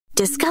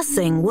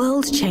discussing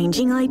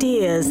world-changing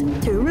ideas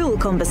through real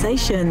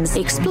conversations,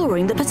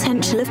 exploring the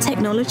potential of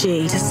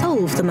technology to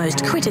solve the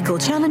most critical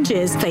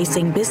challenges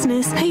facing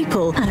business,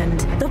 people, and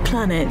the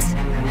planet.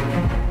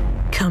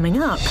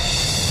 Coming up.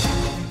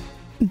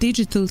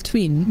 Digital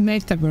twin,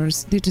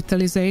 metaverse,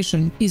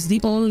 digitalization is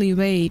the only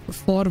way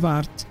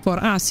forward for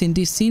us in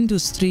this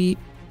industry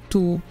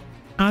to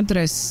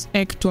address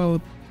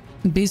actual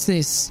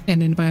business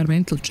and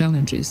environmental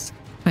challenges.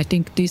 I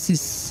think this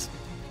is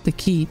the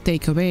key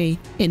takeaway,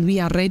 and we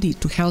are ready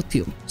to help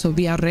you. So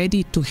we are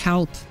ready to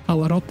help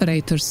our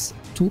operators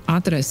to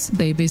address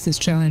their business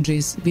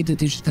challenges with the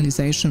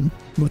digitalization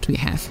what we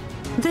have.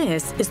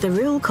 This is the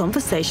Real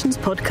Conversations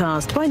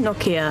podcast by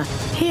Nokia.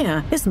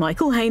 Here is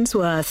Michael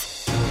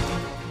Hainsworth.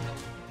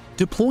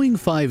 Deploying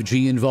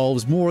 5G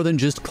involves more than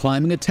just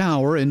climbing a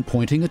tower and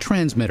pointing a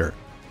transmitter.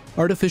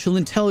 Artificial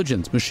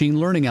intelligence, machine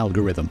learning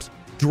algorithms,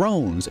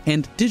 drones,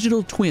 and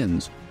digital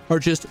twins are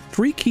just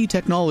three key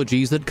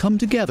technologies that come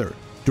together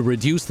to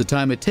reduce the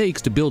time it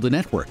takes to build a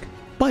network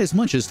by as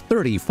much as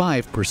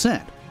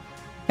 35%.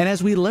 And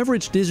as we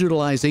leverage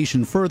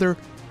digitalization further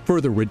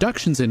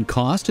reductions in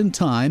cost and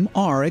time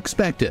are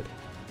expected.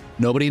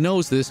 Nobody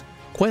knows this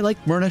quite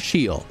like Mirjana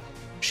Scheele.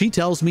 She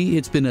tells me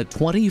it's been a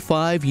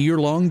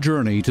 25-year-long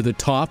journey to the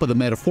top of the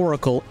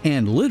metaphorical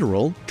and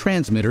literal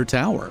transmitter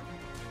tower.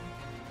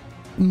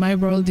 My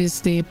world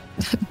is the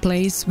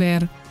place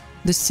where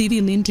the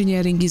civil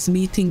engineering is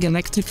meeting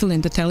electrical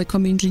and the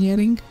telecom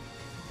engineering.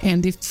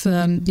 And if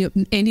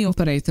any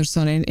operators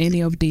or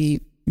any of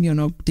the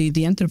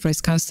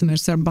enterprise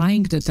customers are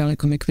buying the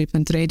telecom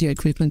equipment, radio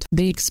equipment,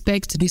 they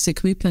expect this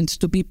equipment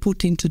to be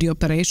put into the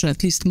operation,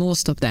 at least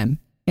most of them.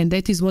 And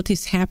that is what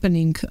is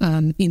happening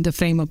in the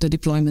frame of the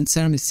deployment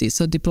services.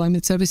 So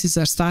deployment services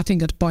are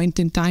starting at a point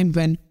in time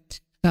when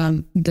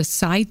the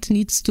site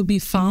needs to be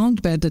found,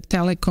 where the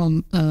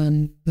telecom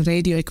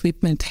radio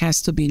equipment has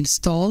to be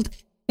installed.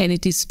 And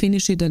it is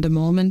finished at the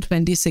moment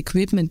when this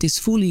equipment is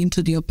fully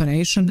into the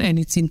operation and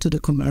it's into the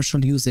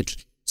commercial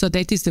usage. So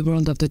that is the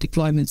world of the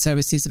deployment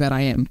services where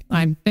I am.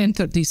 I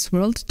entered this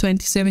world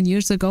 27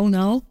 years ago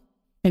now,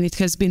 and it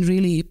has been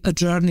really a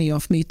journey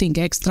of meeting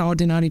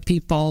extraordinary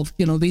people,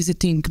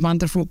 visiting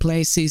wonderful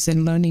places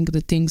and learning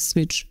the things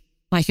which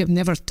I have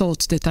never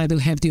thought that I will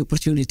have the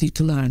opportunity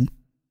to learn.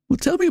 Well,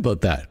 tell me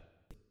about that.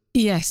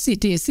 Yes,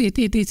 it is. It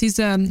is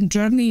a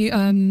journey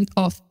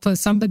of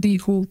somebody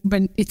who,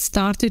 when it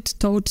started,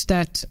 thought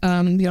that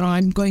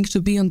I'm going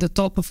to be on the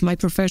top of my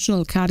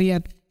professional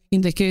career in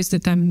the case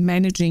that I'm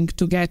managing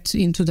to get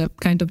into the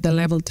kind of the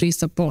level 3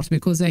 support,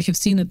 because I have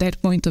seen at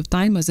that point of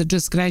time, as a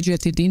just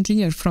graduated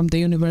engineer from the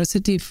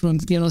university, from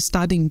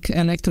studying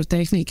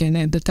electrotechnic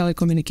and the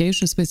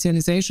telecommunication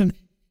specialization,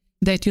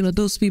 that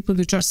those people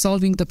which are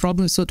solving the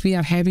problems that we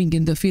are having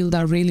in the field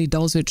are really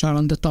those which are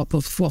on the top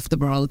of the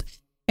world.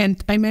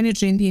 And I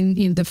managed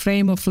in the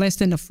frame of less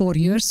than 4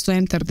 years to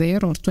enter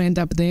there or to end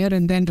up there,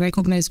 and then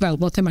recognize, well,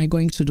 what am I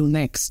going to do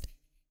next?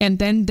 And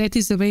then that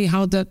is the way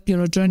how the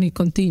journey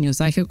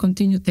continues. I have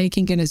continued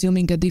taking and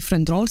assuming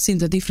different roles in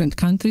the different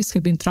countries,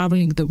 have been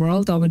traveling the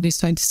world over these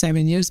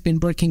 27 years,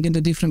 been working in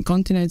the different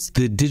continents.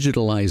 The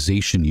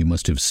digitalization you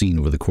must have seen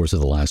over the course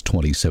of the last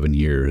 27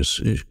 years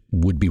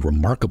would be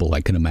remarkable,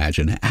 I can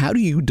imagine. How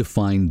do you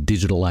define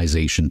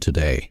digitalization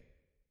today?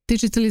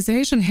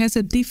 Digitalization has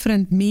a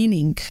different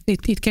meaning.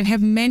 It can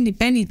have many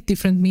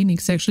different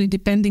meanings, actually,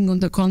 depending on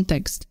the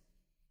context.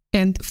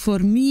 And for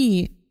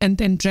me, and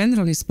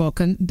generally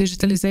spoken,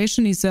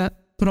 digitalization is a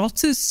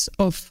process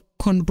of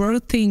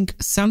converting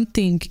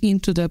something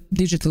into the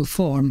digital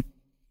form.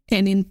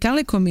 And in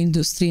telecom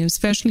industry,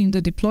 especially in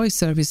the deploy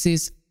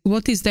services,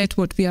 what is that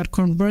what we are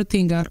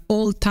converting are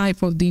all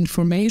type of the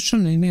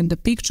information and the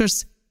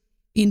pictures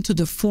into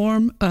the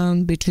form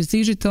which is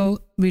digital,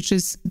 which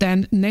is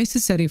then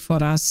necessary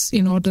for us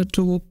in order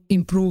to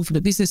improve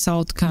the business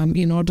outcome,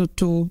 in order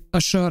to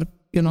assure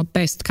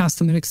best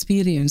customer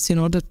experience, in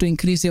order to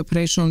increase the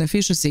operational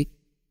efficiency,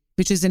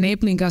 which is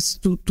enabling us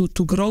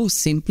to grow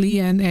simply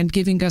and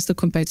giving us the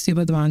competitive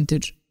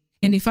advantage.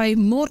 And if I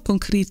more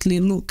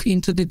concretely look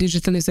into the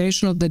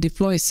digitalization of the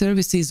deploy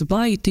services,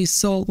 why it is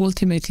so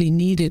ultimately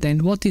needed,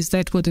 and what is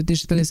that what the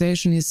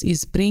digitalization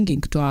is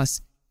bringing to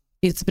us?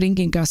 It's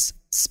bringing us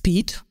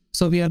speed,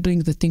 so we are doing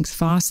the things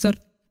faster,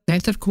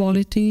 better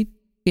quality.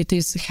 It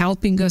is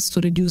helping us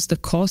to reduce the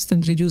cost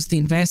and reduce the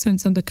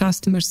investments on the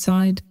customer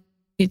side.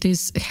 It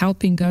is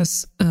helping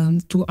us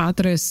to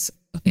address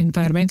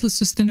environmental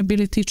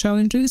sustainability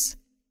challenges,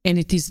 and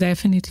it is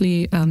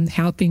definitely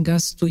helping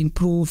us to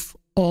improve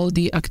all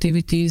the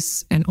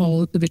activities and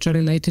all which are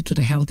related to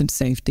the health and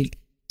safety.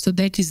 So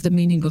that is the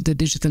meaning of the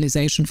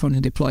digitalization for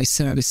the deploy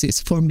services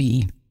for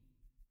me.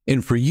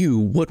 And for you,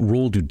 what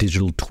role do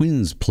digital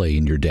twins play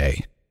in your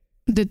day?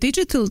 The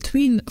digital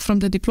twin from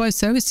the deploy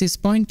services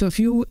point of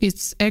view,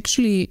 it's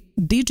actually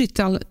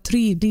digital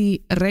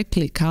 3D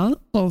replica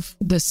of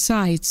the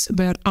sites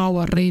where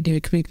our radio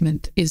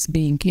equipment is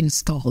being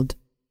installed.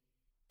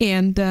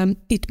 And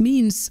it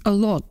means a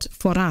lot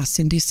for us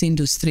in this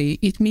industry.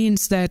 It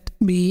means that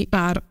we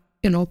are,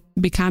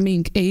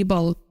 becoming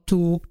able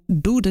to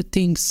do the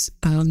things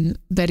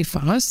very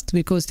fast,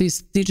 because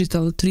this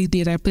digital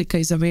 3D replica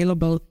is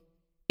available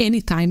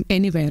anytime,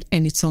 anywhere,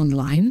 and it's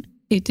online.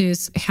 It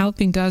is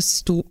helping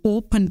us to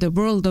open the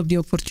world of the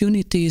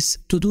opportunities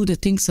to do the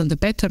things on the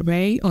better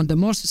way, on the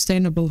more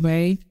sustainable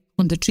way,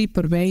 on the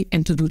cheaper way,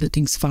 and to do the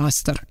things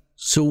faster.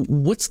 So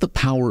what's the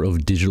power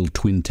of digital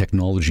twin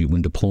technology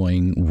when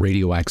deploying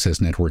radio access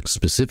networks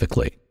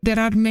specifically? There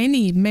are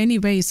many, many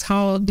ways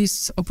how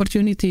these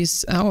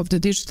opportunities of the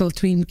digital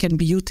twin can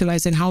be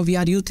utilized and how we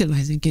are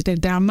utilizing it.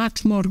 And there are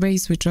much more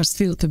ways which are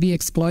still to be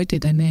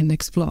exploited and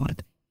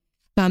explored.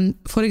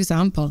 For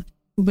example,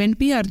 when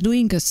we are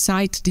doing a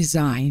site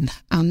design,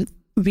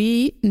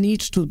 we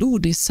need to do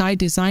this site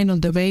design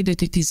on the way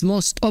that it is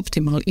most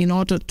optimal in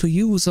order to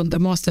use on the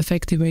most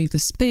effective way the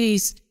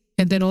space,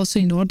 and then also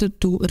in order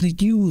to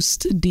reduce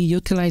the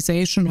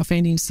utilization of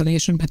any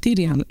installation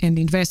material and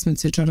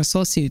investments which are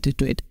associated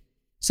to it.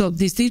 So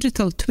this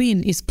digital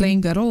twin is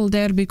playing a role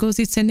there because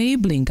it's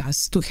enabling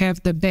us to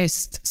have the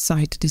best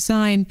site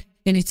design,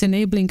 and it's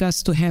enabling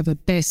us to have a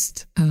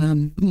best,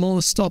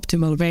 most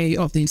optimal way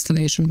of the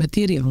installation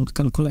material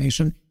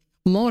calculation.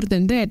 More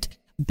than that,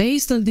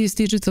 based on this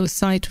digital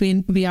site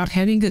twin, we are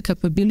having a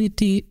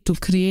capability to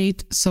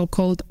create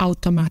so-called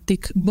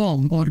automatic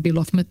BOM or bill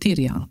of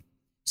material.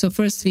 So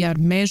first we are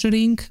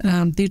measuring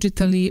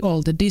digitally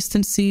all the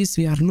distances,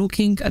 we are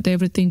looking at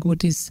everything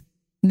what is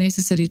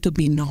necessary to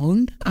be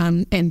known,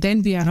 and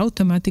then we are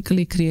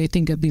automatically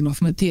creating a bill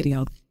of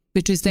material,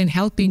 which is then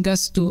helping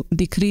us to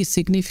decrease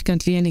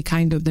significantly any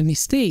kind of the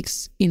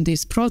mistakes in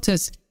this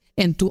process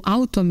and to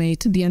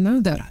automate the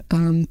another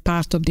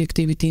part of the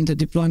activity in the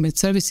deployment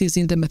services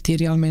in the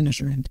material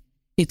management.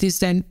 It is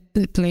then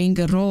playing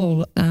a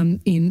role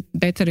in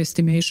better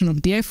estimation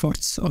of the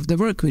efforts of the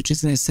work which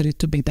is necessary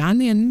to be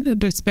done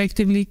and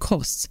respectively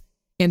costs.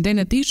 And then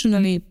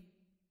additionally,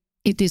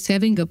 it is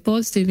having a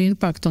positive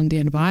impact on the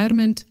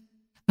environment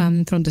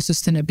from the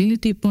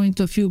sustainability point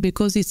of view,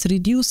 because it's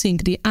reducing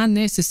the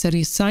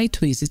unnecessary site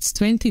visits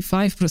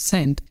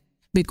 25%,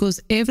 because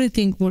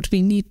everything what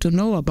we need to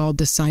know about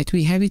the site,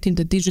 we have it in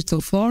the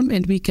digital form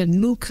and we can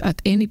look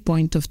at any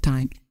point of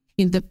time.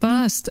 In the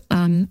past,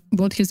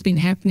 what has been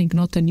happening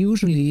not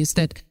unusually is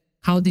that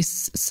how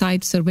these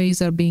site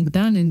surveys are being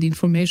done and the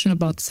information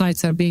about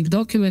sites are being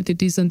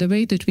documented is on the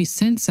way that we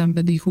send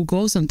somebody who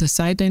goes on the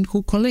site and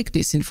who collect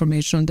this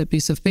information on the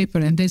piece of paper.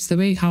 And that's the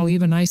way how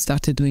even I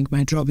started doing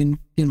my job in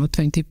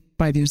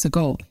 25 years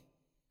ago.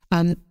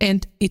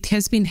 And it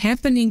has been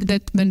happening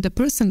that when the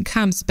person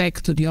comes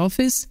back to the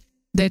office,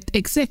 that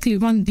exactly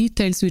one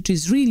details which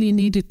is really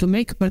needed to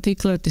make a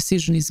particular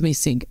decision is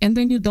missing. And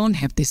then you don't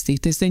have these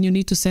details, then you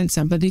need to send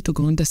somebody to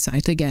go on the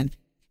site again.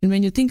 And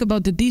when you think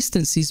about the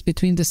distances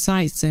between the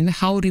sites and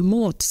how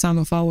remote some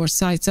of our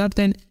sites are,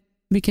 then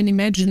we can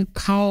imagine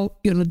how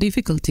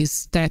difficult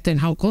is that and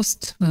how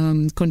cost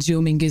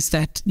consuming is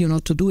that,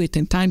 to do it,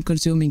 and time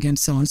consuming and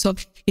so on. So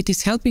it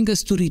is helping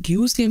us to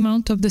reduce the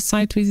amount of the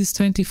site visits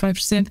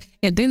 25%,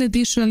 and then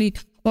additionally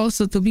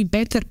also to be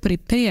better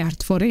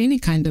prepared for any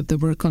kind of the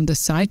work on the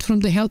site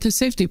from the health and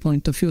safety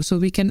point of view. So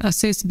we can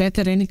assess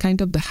better any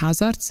kind of the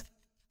hazards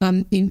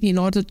in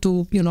order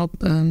to,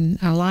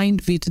 align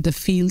with the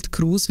field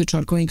crews which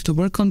are going to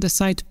work on the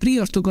site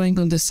prior to going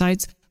on the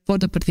sites for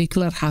the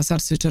particular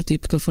hazards which are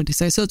typical for the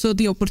site. So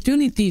the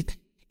opportunity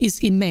is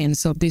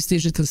immense of these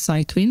digital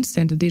site twins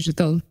and the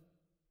digital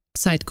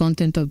site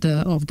content of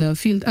the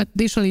field.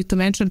 Additionally, to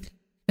mention,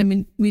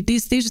 with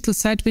these digital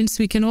site twins,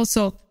 we can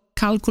also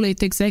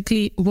calculate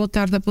exactly what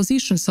are the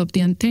positions of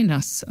the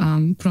antennas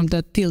from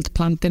the tilt,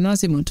 plant, and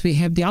azimuth. We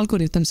have the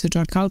algorithms which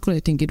are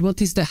calculating it.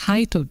 What is the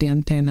height of the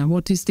antenna?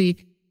 What is the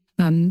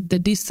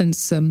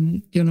distance,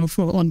 on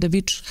the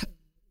which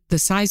the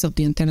size of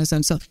the antennas,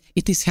 and so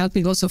it is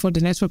helping also for the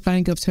network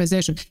planning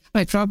optimization.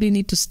 I probably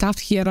need to stop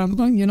here on,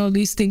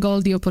 listing all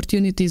the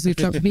opportunities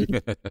which are,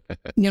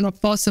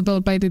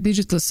 possible by the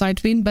digital site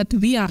twin, but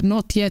we are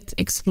not yet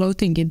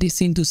exploiting in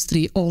this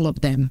industry all of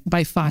them,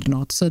 by far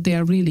not. So they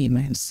are really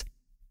immense.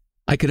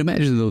 I can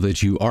imagine, though,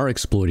 that you are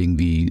exploiting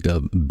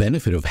the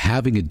benefit of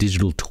having a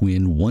digital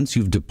twin once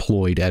you've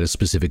deployed at a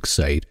specific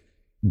site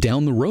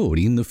down the road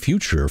in the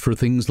future for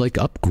things like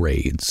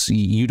upgrades.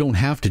 You don't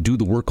have to do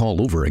the work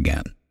all over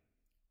again.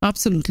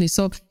 Absolutely.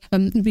 So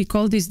we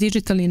call this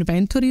digital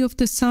inventory of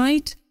the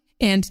site,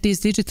 and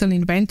this digital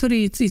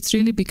inventory, it's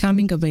really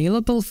becoming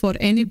available for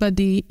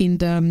anybody in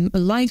the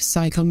life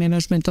cycle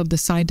management of the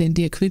site and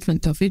the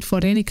equipment of it for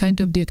any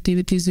kind of the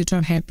activities which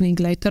are happening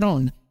later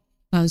on.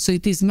 So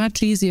it is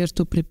much easier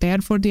to prepare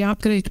for the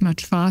upgrade,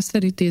 much faster.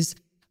 It is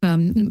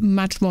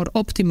much more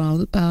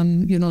optimal,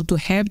 to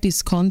have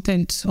this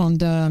content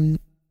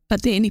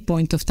at any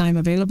point of time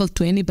available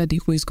to anybody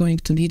who is going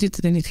to need it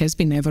than it has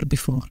been ever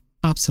before.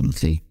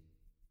 Absolutely.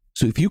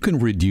 So if you can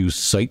reduce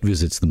site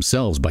visits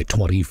themselves by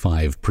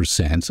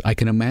 25%, I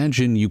can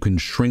imagine you can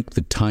shrink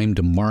the time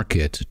to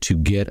market to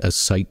get a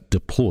site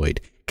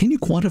deployed. Can you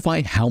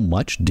quantify how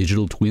much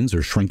digital twins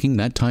are shrinking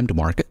that time to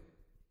market?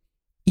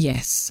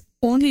 Yes.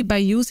 Only by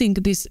using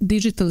this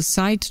digital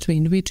site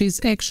twin, which is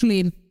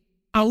actually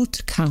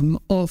outcome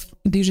of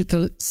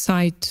digital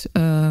site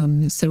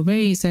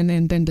surveys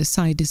and then the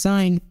site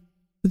design,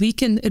 we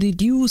can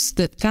reduce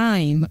the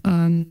time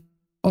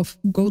of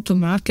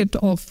go-to-market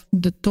of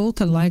the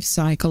total life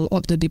cycle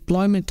of the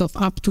deployment of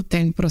up to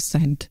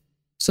 10%.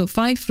 So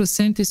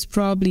 5% is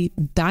probably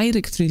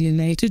directly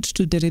related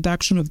to the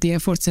reduction of the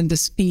efforts and the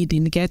speed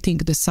in getting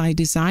the site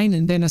design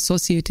and then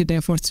associated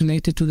efforts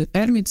related to the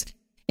permits.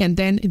 And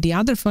then the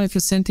other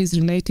 5% is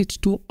related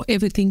to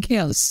everything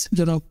else,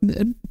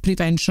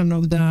 prevention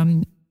of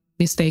the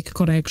mistake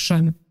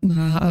correction,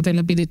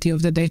 availability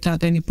of the data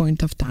at any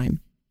point of time.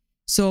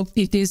 So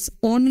it is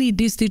only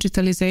this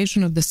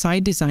digitalization of the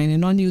site design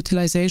and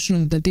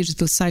non-utilization of the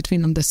digital site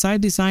twin on the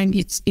site design,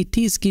 it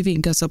is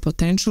giving us a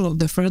potential of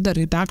the further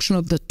reduction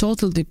of the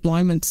total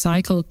deployment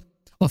cycle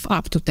of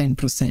up to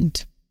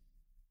 10%.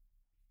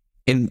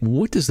 And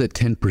what does that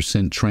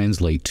 10%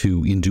 translate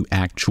to into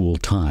actual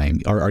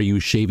time? Are you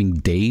shaving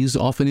days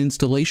off an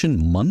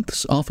installation,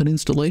 months off an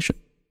installation?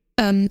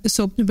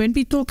 So when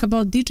we talk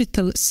about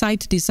digital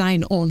site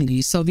design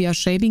only, so we are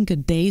shaving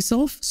days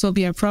off. So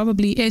we are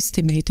probably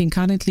estimating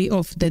currently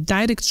of the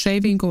direct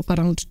shaving of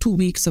around 2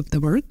 weeks of the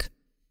work.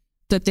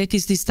 That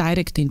is this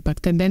direct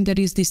impact. And then there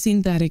is this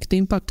indirect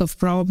impact of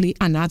probably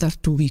another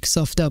 2 weeks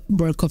of the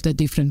work of the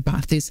different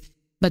parties.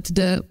 But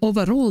the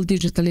overall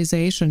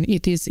digitalization,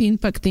 it is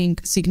impacting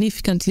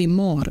significantly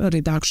more a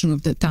reduction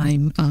of the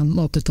time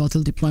of the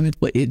total deployment.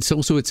 Well, it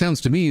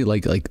sounds to me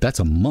like that's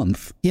a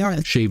month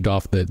shaved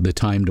off the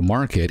time to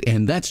market,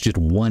 and that's just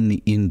one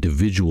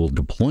individual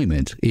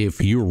deployment.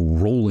 If you're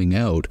rolling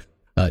out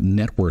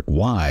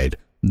network-wide,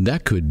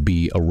 that could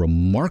be a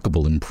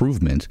remarkable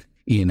improvement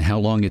in how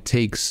long it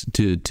takes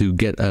to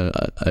get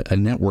a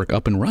network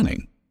up and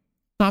running.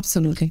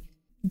 Absolutely.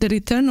 The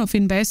return of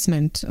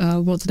investment,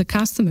 what the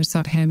customers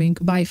are having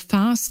by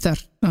faster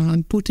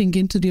putting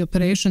into the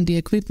operation the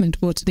equipment,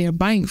 what they are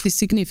buying is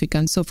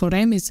significant. So for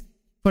them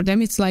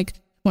it's like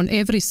on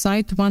every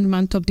site 1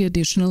 month of the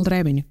additional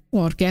revenue,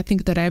 or getting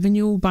the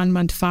revenue 1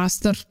 month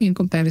faster in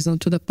comparison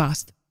to the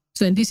past.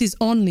 So and this is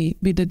only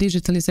with the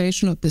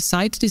digitalization of the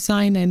site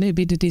design and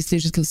with these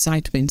digital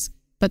site wins.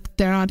 But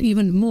there are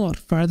even more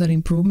further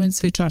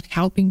improvements which are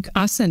helping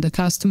us and the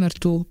customer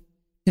to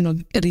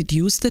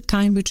reduce the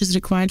time which is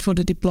required for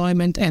the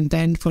deployment, and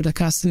then for the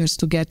customers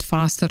to get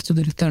faster to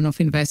the return of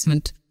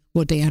investment,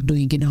 what they are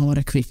doing in our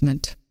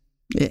equipment.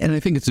 And I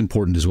think it's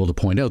important as well to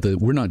point out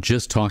that we're not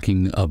just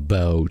talking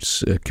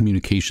about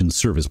communication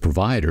service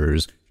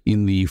providers.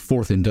 In the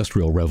fourth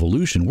industrial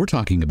revolution, we're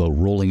talking about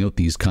rolling out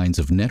these kinds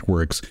of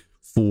networks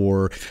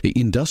for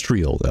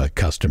industrial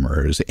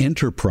customers,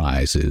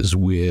 enterprises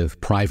with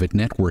private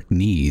network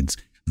needs.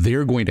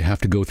 They're going to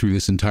have to go through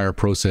this entire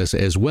process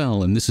as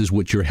well, and this is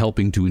what you're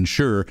helping to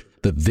ensure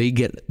that they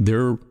get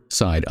their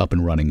side up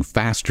and running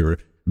faster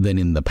than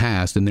in the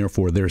past, and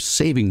therefore they're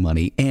saving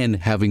money and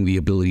having the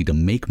ability to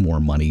make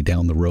more money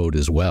down the road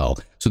as well.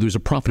 So there's a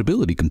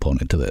profitability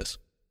component to this.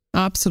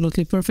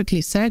 Absolutely,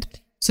 perfectly said.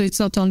 So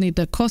it's not only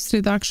the cost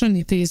reduction,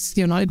 it is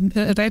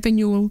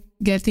revenue,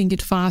 getting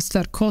it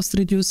faster, cost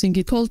reducing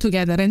it all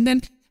together, and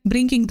then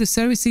bringing the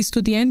services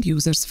to the end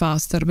users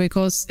faster,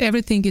 because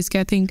everything is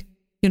getting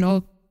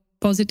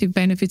positive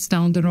benefits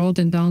down the road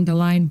and down the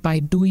line by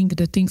doing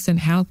the things and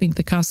helping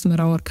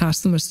our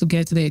customers to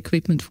get the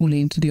equipment fully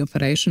into the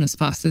operation as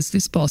fast as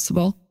is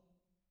possible.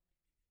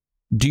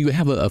 Do you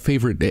have a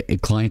favorite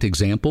client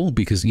example?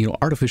 Because,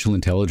 artificial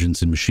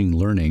intelligence and machine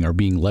learning are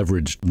being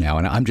leveraged now,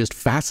 and I'm just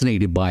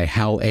fascinated by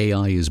how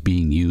AI is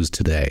being used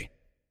today.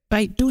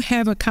 I do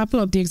have a couple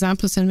of the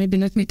examples, and maybe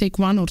let me take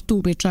one or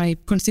two, which I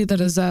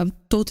consider as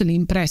totally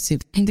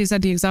impressive. And these are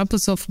the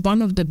examples of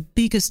one of the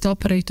biggest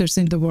operators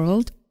in the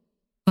world.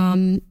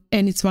 And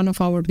it's one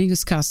of our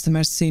biggest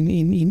customers in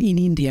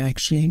India,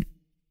 actually.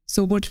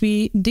 So what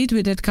we did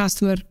with that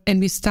customer,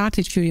 and we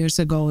started a few years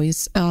ago,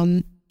 is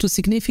to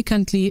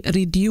significantly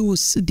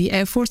reduce the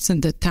efforts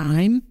and the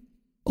time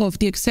of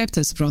the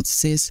acceptance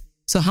processes.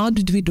 So how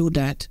did we do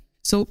that?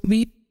 So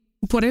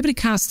for every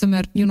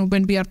customer,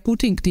 when we are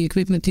putting the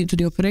equipment into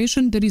the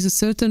operation, there is a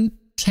certain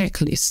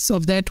checklist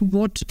of that,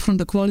 what from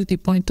the quality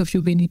point of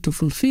view we need to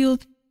fulfill.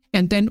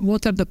 And then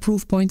what are the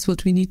proof points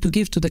what we need to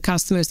give to the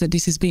customers that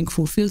this is being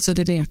fulfilled so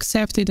that they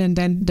accept it, and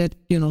then that,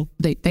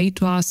 they pay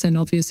to us, and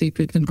obviously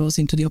equipment goes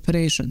into the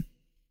operation.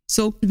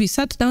 So we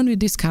sat down with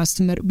this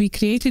customer, we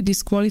created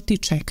this quality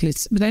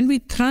checklist, then we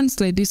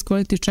translate this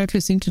quality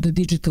checklist into the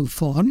digital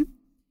form,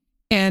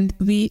 and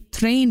we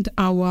trained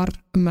our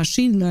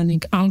machine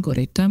learning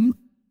algorithm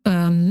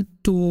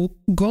to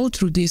go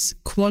through these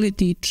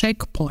quality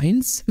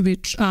checkpoints,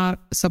 which are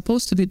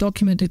supposed to be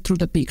documented through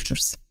the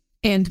pictures.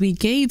 And we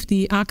gave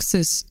the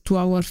access to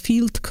our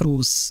field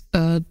crews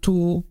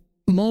to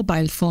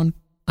mobile phone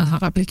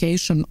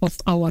application of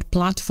our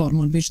platform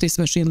on which this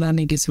machine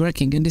learning is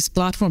working. And this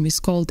platform is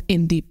called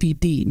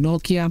NDPD,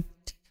 Nokia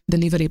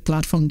Delivery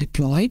Platform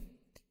Deploy.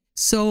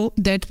 So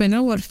that when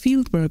our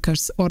field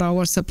workers or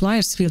our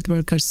suppliers' field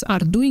workers are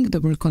doing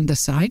the work on the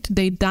site,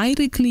 they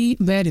directly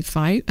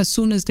verify as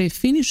soon as they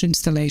finish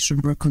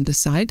installation work on the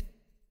site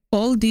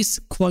all these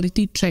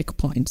quality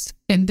checkpoints.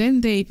 And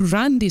then they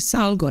run this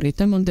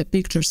algorithm on the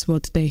pictures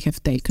what they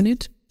have taken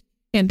it.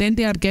 And then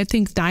they are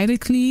getting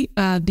directly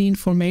the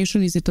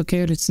information, is it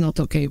okay or it's not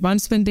okay.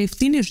 Once when they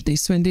finish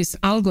this, when this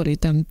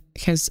algorithm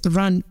has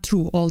run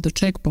through all the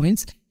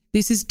checkpoints,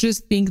 this is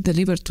just being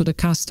delivered to the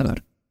customer.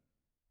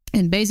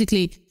 And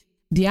basically,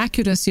 the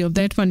accuracy of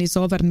that one is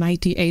over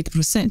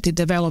 98%. It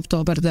developed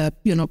over the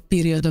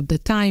period of the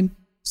time.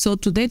 So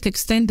to that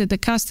extent that the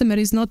customer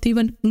is not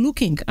even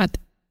looking at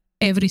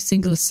every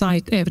single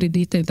site, every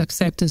detailed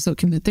acceptance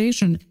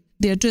documentation.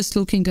 They are just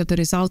looking at the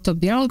result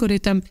of the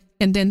algorithm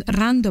and then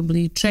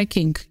randomly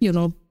checking,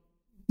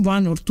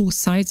 one or two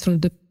sites from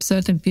the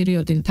certain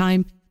period in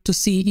time to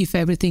see if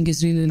everything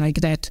is really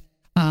like that,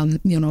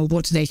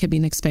 what they have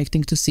been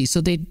expecting to see. So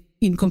they,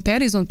 in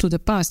comparison to the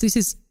past, this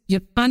is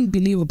your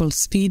unbelievable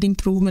speed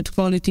improvement,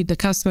 quality. The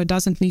customer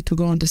doesn't need to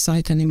go on the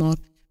site anymore.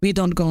 We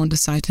don't go on the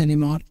site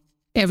anymore.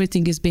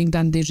 Everything is being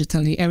done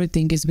digitally.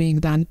 Everything is being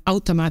done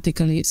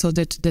automatically, so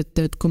that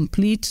the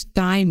complete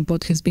time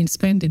what has been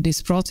spent in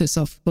this process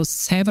of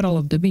several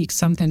of the weeks,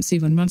 sometimes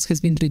even months,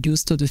 has been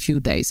reduced to the few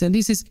days. And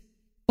this is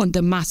on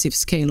the massive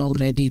scale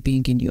already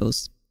being in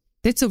use.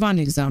 That's one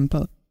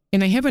example.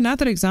 And I have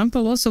another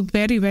example, also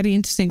very, very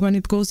interesting when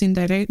it goes in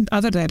the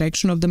other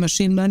direction of the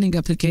machine learning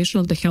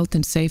application of the health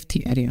and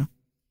safety area.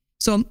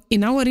 So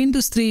in our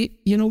industry,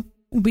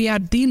 we are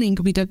dealing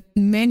with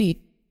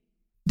many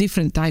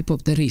different type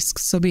of the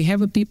risks. So we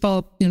have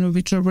people,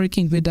 which are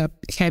working with the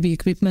heavy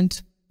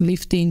equipment,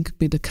 lifting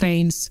with the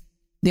cranes.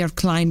 They are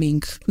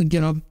climbing,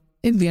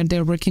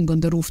 they're working on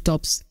the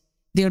rooftops.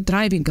 They are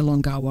driving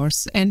long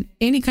hours. And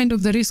any kind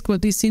of the risk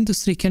what this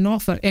industry can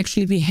offer,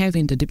 actually we have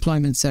in the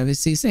deployment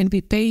services. And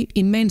we pay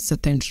immense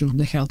attention on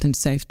the health and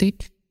safety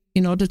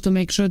in order to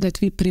make sure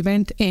that we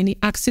prevent any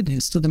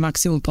accidents to the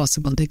maximum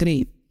possible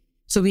degree.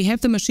 So we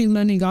have the machine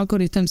learning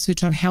algorithms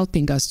which are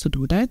helping us to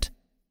do that.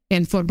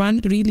 And for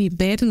one really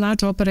very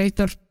large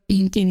operator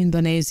in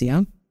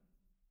Indonesia,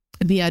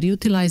 we are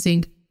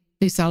utilizing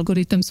these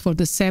algorithms for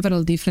the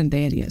several different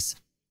areas.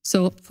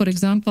 So, for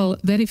example,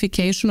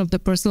 verification of the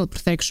personal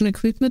protection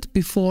equipment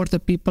before the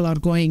people are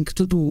going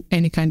to do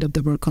any kind of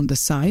the work on the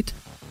site.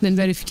 Then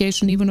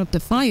verification even of the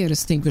fire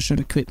extinguisher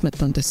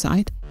equipment on the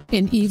site.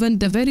 And even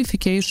the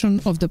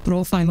verification of the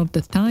profile of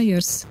the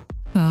tires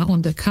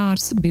on the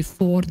cars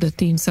before the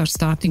teams are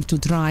starting to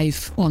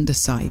drive on the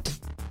site.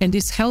 And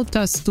this helped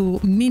us to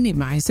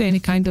minimize any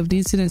kind of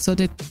incident so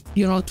that,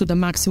 to the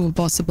maximum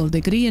possible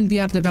degree. And we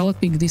are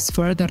developing this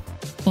further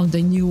on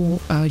the new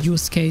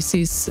use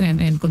cases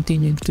and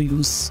continuing to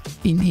use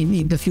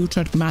in the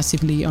future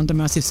massively on the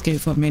massive scale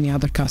for many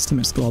other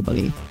customers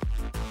globally.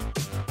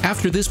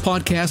 After this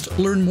podcast,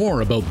 learn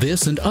more about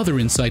this and other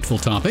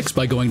insightful topics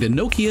by going to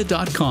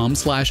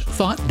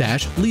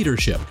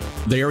nokia.com/thought-leadership.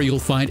 There you'll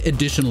find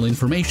additional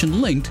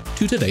information linked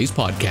to today's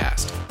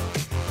podcast.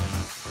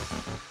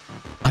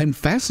 I'm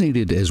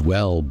fascinated as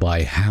well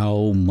by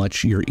how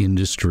much your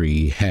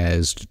industry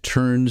has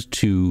turned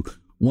to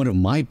one of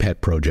my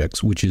pet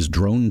projects, which is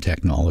drone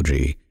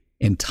technology,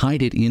 and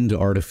tied it into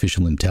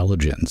artificial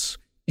intelligence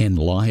and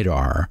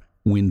LiDAR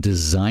when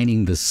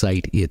designing the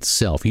site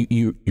itself.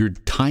 You're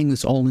tying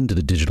this all into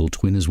the digital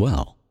twin as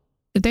well.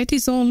 That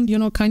is all,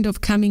 kind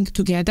of coming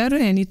together,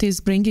 and it is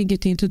bringing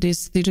it into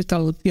this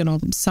digital,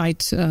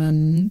 site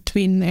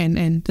twin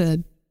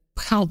and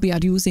how we are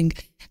using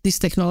this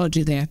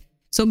technology there.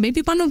 So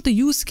maybe one of the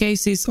use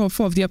cases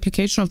of the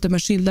application of the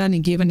machine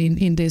learning given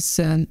in this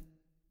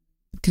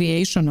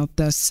creation of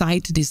the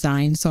site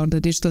designs or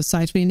the digital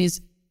site twin is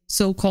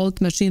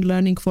so-called machine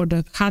learning for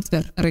the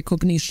hardware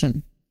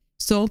recognition.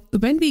 So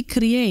when we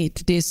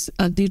create this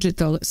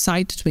digital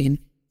site twin,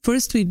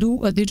 first we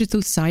do a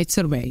digital site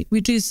survey,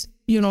 which is,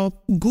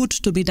 good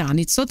to be done.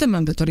 It's not a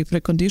mandatory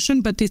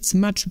precondition, but it's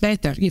much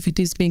better if it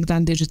is being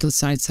done digital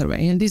site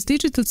survey. And this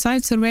digital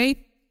site survey,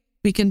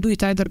 we can do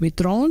it either with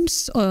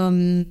drones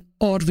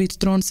or with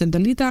drones and the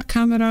LiDAR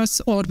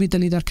cameras or with the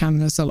LiDAR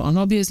cameras alone.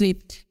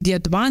 Obviously, the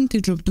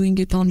advantage of doing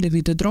it only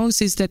with the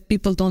drones is that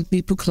people don't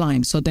need to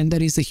climb. So then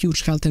there is a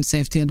huge health and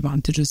safety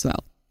advantage as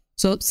well.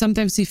 So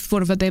sometimes if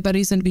for whatever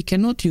reason we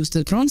cannot use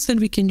the drones, then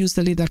we can use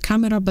the LiDAR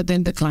camera, but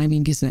then the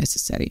climbing is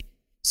necessary.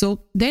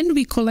 So then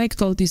we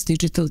collect all this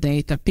digital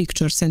data,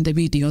 pictures and the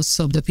videos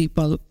of the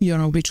people,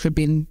 which have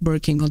been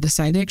working on the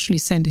site. They actually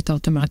send it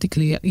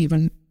automatically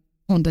even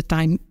on the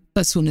time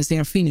as soon as they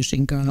are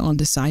finishing on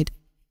the site.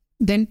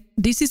 Then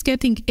this is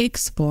getting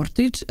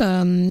exported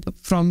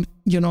from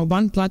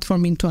one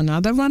platform into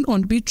another one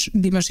on which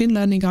the machine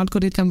learning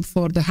algorithm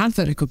for the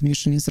hardware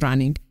recognition is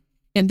running.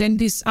 And then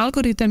this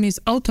algorithm is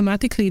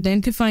automatically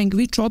identifying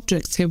which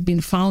objects have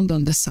been found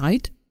on the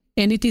site,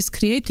 and it is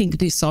creating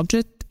this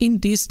object in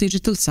this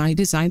digital site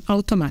design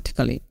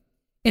automatically.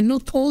 And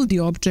not all the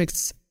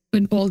objects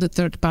and all the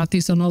third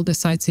parties on all the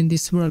sites in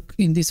this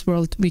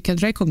world we can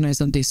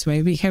recognize on this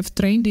way. We have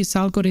trained this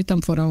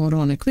algorithm for our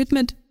own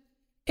equipment,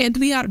 and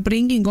we are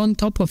bringing on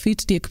top of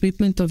it the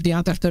equipment of the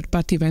other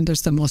third-party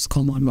vendors, the most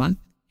common one.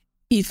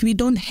 if we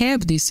don't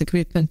have this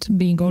equipment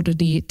being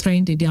already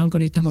trained in the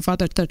algorithm of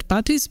other third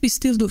parties, we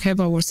still do have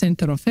our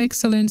center of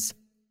excellence,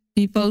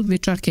 people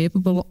which are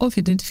capable of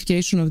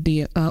identification of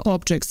the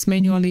objects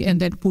manually and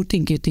then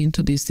putting it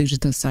into this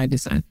digital site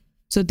design.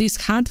 So this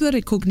hardware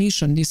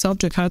recognition, this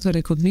object hardware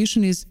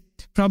recognition is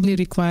probably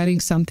requiring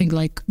something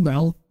like,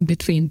 well,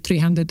 between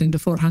 300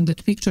 and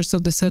 400 pictures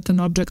of the certain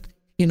object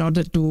in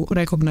order to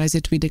recognize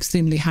it with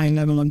extremely high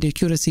level of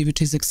accuracy,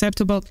 which is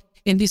acceptable.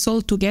 And this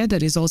all together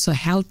is also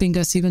helping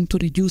us even to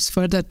reduce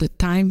further the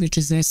time which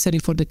is necessary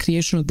for the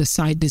creation of the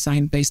site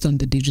design based on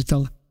the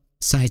digital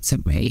site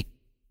survey.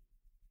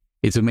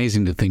 It's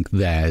amazing to think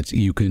that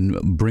you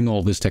can bring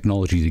all this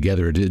technology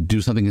together to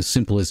do something as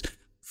simple as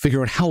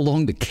figure out how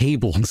long the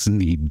cables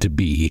need to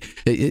be.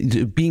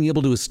 Being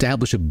able to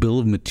establish a bill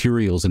of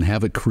materials and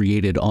have it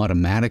created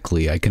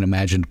automatically, I can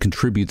imagine,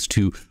 contributes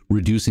to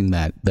reducing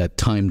that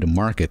time to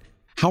market.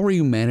 How are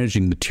you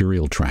managing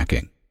material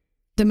tracking?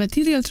 The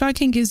material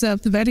tracking is a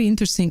very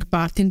interesting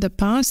part. In the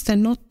past,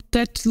 and not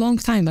that long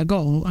time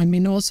ago, I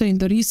mean also in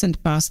the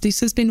recent past, this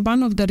has been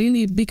one of the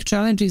really big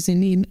challenges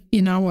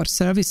in our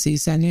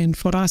services and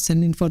for us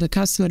and for the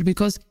customer,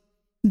 because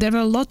there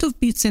are a lot of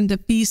bits and the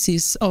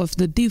pieces of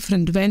the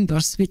different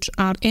vendors which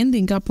are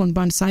ending up on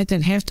one site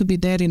and have to be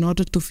there in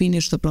order to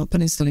finish the proper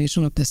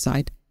installation of the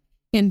site.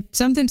 And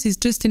sometimes it's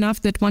just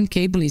enough that one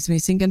cable is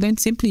missing and then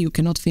simply you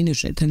cannot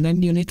finish it. And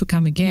then you need to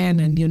come again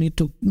and you need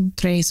to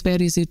trace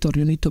where is it or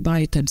you need to buy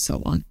it and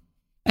so on.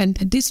 And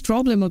this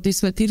problem of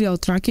this material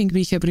tracking,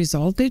 we have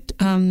resolved it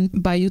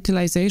by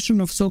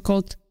utilization of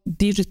so-called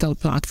digital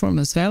platform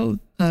as well,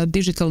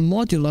 digital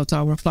module of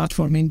our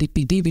platform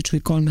NDPD, which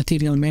we call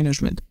material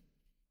management.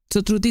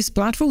 So through this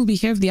platform, we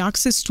have the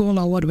access to all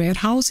our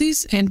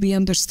warehouses and we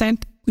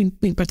understand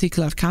in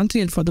particular country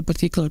and for the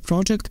particular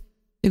project,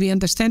 we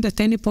understand at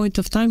any point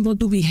of time what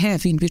do we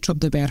have in which of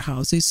the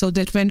warehouses, so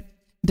that when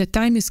the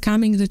time is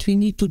coming that we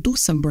need to do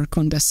some work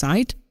on the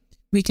site,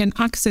 we can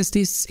access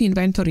this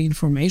inventory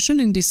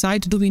information and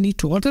decide do we need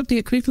to order the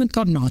equipment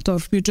or not, or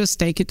we just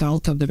take it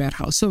out of the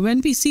warehouse. So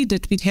when we see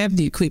that we have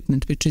the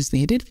equipment which is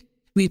needed,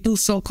 we do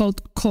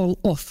so-called call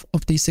off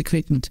of this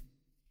equipment.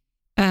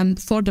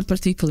 And for the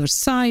particular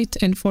site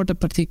and for the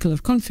particular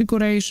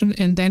configuration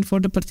and then for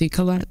the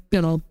particular,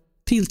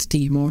 field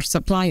team or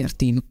supplier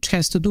team which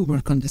has to do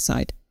work on the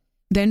site.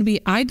 Then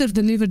we either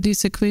deliver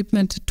this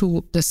equipment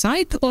to the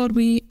site or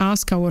we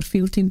ask our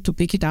field team to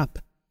pick it up.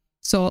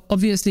 So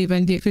obviously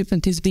when the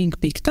equipment is being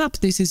picked up,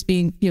 this is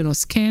being,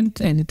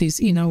 scanned and it is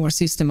in our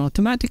system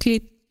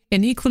automatically.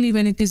 And equally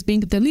when it is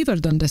being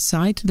delivered on the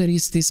site, there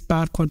is this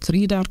barcode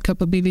reader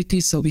capability.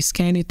 So we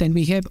scan it and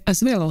we have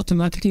as well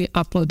automatically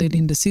uploaded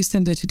in the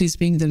system that it is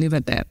being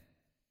delivered there.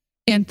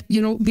 And,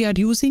 we are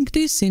using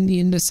this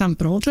in some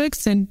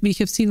projects and we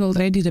have seen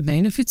already the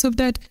benefits of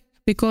that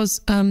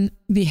because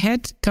we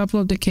had a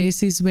couple of the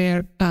cases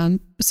where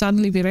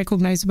suddenly we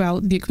recognize, well,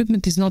 the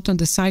equipment is not on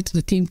the site,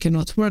 the team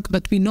cannot work,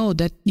 but we know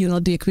that,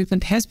 the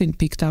equipment has been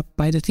picked up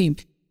by the team.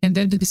 And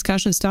then the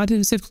discussion started and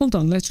we said, hold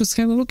on, let's just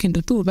have a look in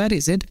the tool. Where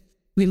is it?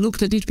 We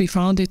looked at it, we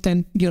found it,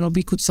 and,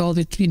 we could solve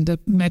it in the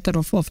matter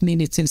of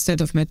minutes instead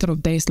of matter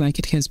of days like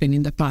it has been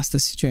in the past, the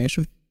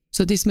situation.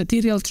 So this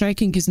material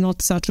tracking is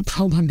not such a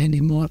problem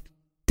anymore,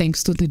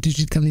 thanks to the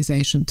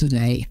digitalization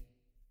today.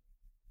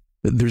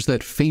 There's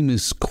that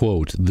famous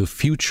quote, the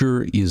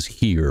future is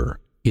here.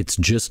 It's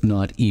just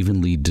not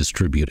evenly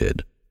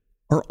distributed.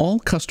 Are all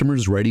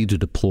customers ready to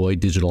deploy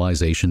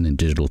digitalization and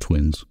digital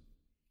twins?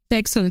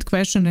 Excellent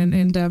question.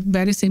 And the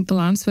very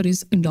simple answer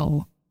is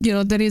no.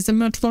 There is a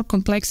much more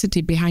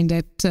complexity behind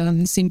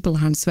that simple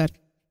answer.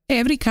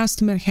 Every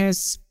customer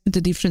has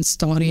the different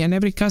story and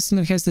every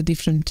customer has the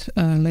different,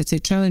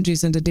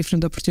 challenges and the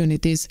different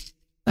opportunities.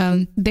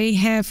 They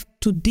have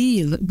to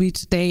deal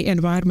with their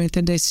environment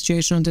and their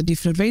situation in a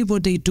different way.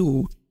 What they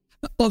do,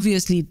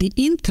 obviously, the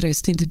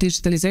interest in the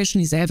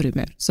digitalization is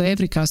everywhere. So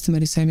every customer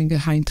is having a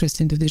high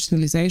interest in the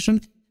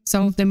digitalization.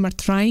 Some of them are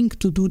trying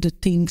to do the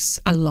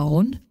things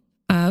alone,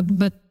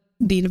 but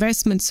the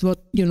investments, what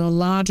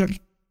larger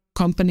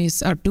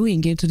companies are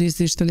doing into this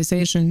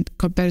digitalization in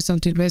comparison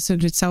to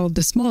investment with some of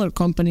the smaller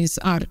companies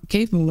are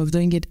capable of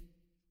doing it,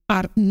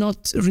 are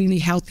not really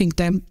helping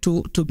them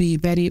to be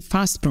very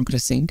fast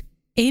progressing.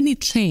 Any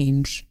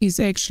change is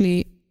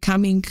actually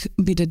coming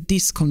with a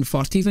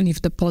discomfort, even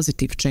if the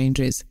positive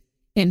changes.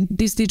 And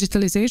this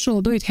digitalization,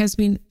 although it has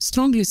been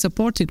strongly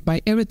supported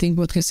by everything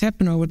what has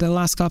happened over the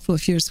last couple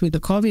of years with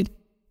the COVID,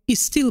 is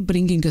still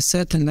bringing a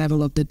certain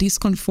level of the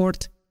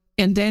discomfort.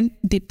 And then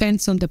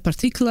depends on the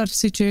particular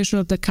situation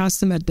of the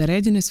customer, the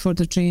readiness for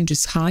the change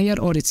is higher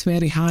or it's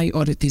very high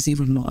or it is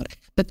even lower.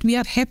 But we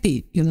are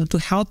happy, to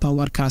help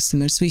our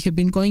customers. We have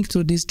been going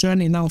through this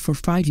journey now for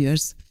 5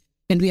 years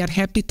and we are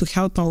happy to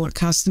help our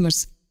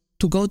customers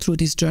to go through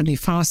this journey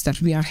faster.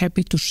 We are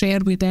happy to share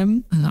with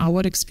them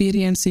our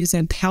experiences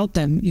and help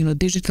them,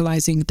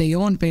 digitalizing their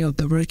own way of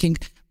the working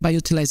by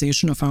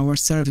utilization of our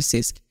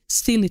services.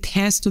 Still, it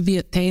has to be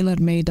a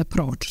tailor-made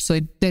approach. So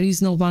there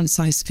is no one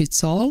size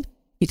fits all.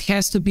 It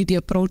has to be the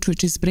approach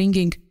which is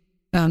bringing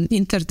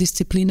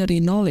interdisciplinary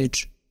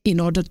knowledge in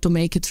order to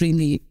make it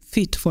really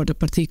fit for the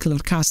particular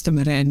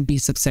customer and be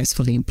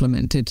successfully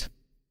implemented.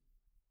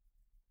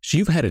 So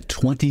you've had a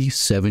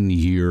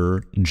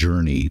 27-year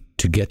journey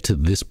to get to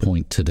this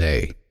point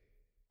today,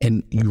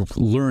 and you've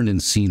learned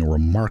and seen a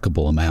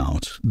remarkable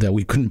amount that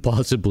we couldn't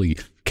possibly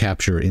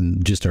capture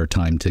in just our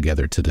time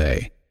together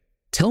today.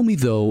 Tell me,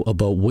 though,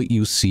 about what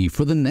you see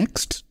for the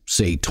next,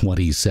 say,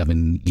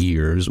 27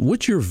 years.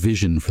 What's your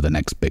vision for the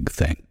next big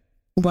thing?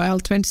 Well,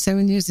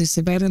 27 years is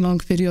a very long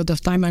period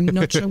of time. I'm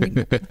not sure.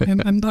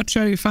 I'm not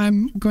sure if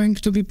I'm going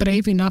to be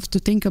brave enough to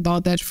think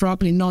about that.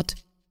 Probably not.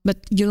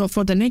 But,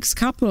 for the next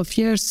couple of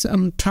years,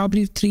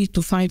 probably 3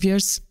 to 5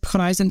 years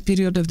horizon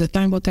period of the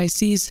time, what I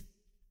see is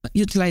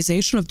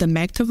utilization of the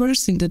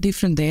metaverse in the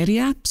different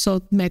area. So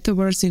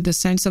metaverse in the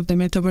sense of the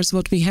metaverse,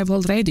 what we have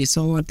already.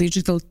 So our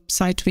digital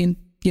site twin,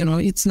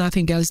 it's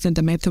nothing else than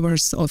the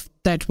metaverse of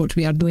that what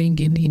we are doing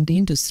in the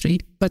industry.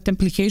 But the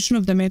implication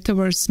of the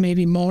metaverse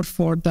maybe more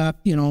for the,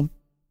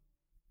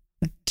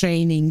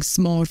 trainings,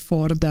 more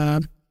for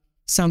the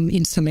some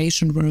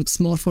installation works,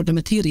 more for the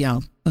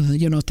material,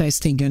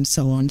 testing and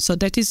so on. So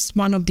that is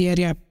one of the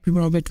area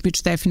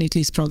which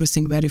definitely is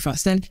progressing very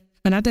fast. And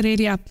another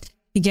area,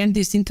 again,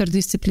 this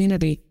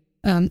interdisciplinary,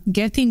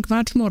 getting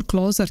much more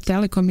closer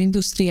telecom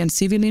industry and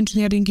civil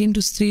engineering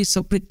industry.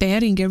 So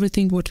preparing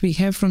everything what we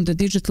have from the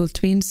digital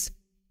twins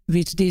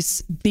with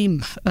this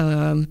BIM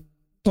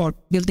or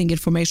building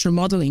information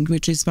modeling,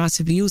 which is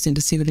massively used in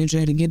the civil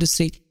engineering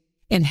industry,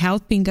 and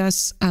helping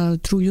us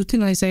through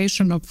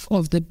utilization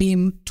of the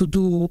BIM to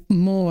do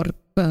more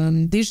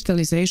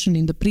digitalization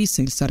in the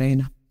pre-sales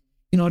arena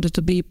in order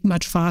to be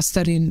much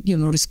faster in,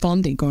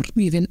 responding or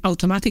even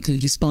automatically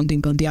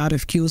responding on the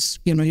RFQs,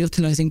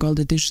 utilizing all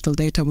the digital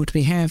data what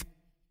we have.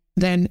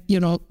 Then,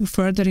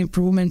 further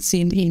improvements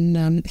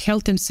in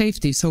health and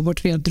safety. So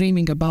what we are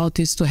dreaming about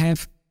is to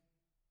have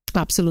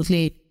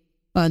absolutely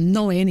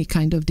know any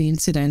kind of the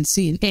incidents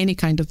in any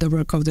kind of the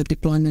work of the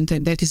deployment,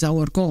 and that is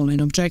our goal and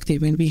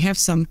objective. And we have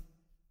some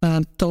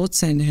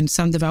thoughts and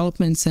some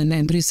developments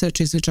and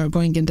researches which are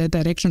going in that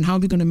direction. How are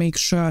we going to make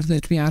sure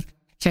that we are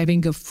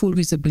having a full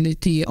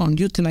visibility on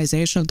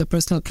utilization of the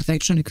personal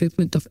protection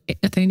equipment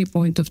at any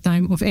point of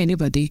time of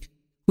anybody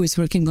who is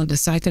working on the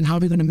site, and how are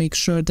we going to make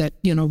sure that,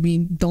 we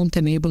don't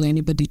enable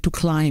anybody to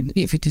climb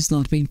if it is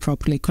not being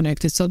properly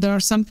connected. So there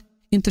are some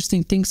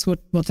interesting things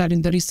what are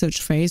in the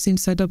research phase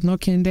inside of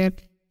Nokia in there.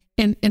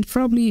 And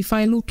probably if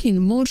I look in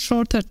more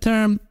shorter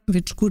term,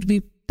 which could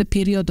be the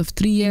period of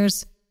 3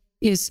 years,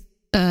 is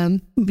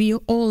we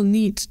all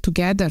need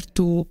together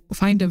to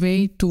find a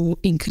way to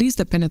increase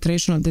the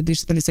penetration of the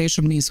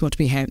digitalization needs what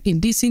we have. In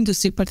this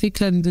industry,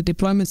 particularly in the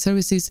deployment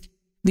services,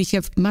 we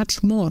have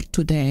much more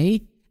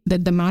today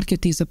that the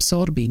market is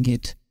absorbing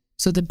it.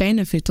 So the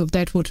benefit of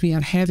that what we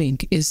are having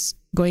is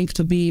going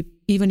to be,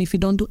 even if we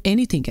don't do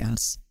anything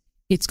else,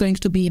 it's going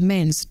to be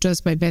immense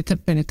just by better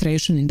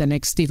penetration in the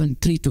next even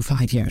 3 to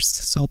 5 years.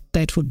 So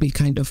that would be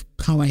kind of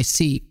how I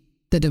see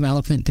the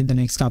development in the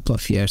next couple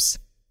of years.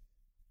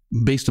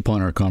 Based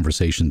upon our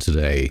conversation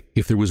today,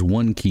 if there was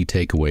one key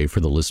takeaway for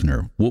the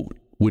listener, what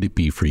would it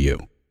be for you?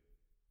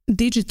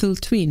 Digital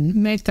twin,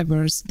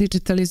 metaverse,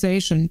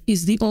 digitalization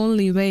is the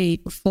only way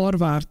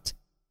forward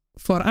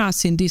for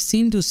us in this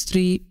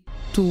industry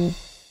to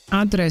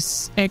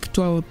address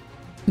actual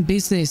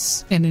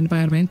business and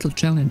environmental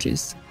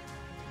challenges.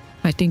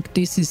 I think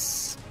this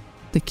is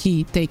the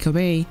key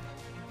takeaway,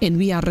 and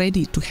we are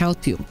ready to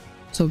help you.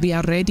 So we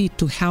are ready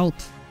to help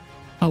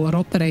our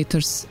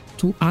operators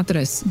to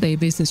address their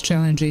business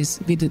challenges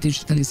with the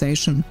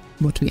digitalization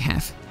what we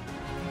have.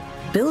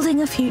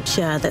 Building a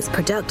future that's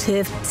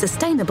productive,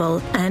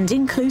 sustainable, and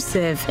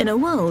inclusive in a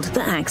world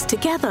that acts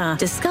together.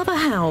 Discover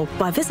how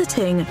by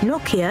visiting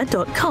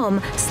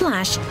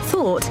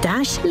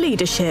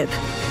nokia.com/thought-leadership.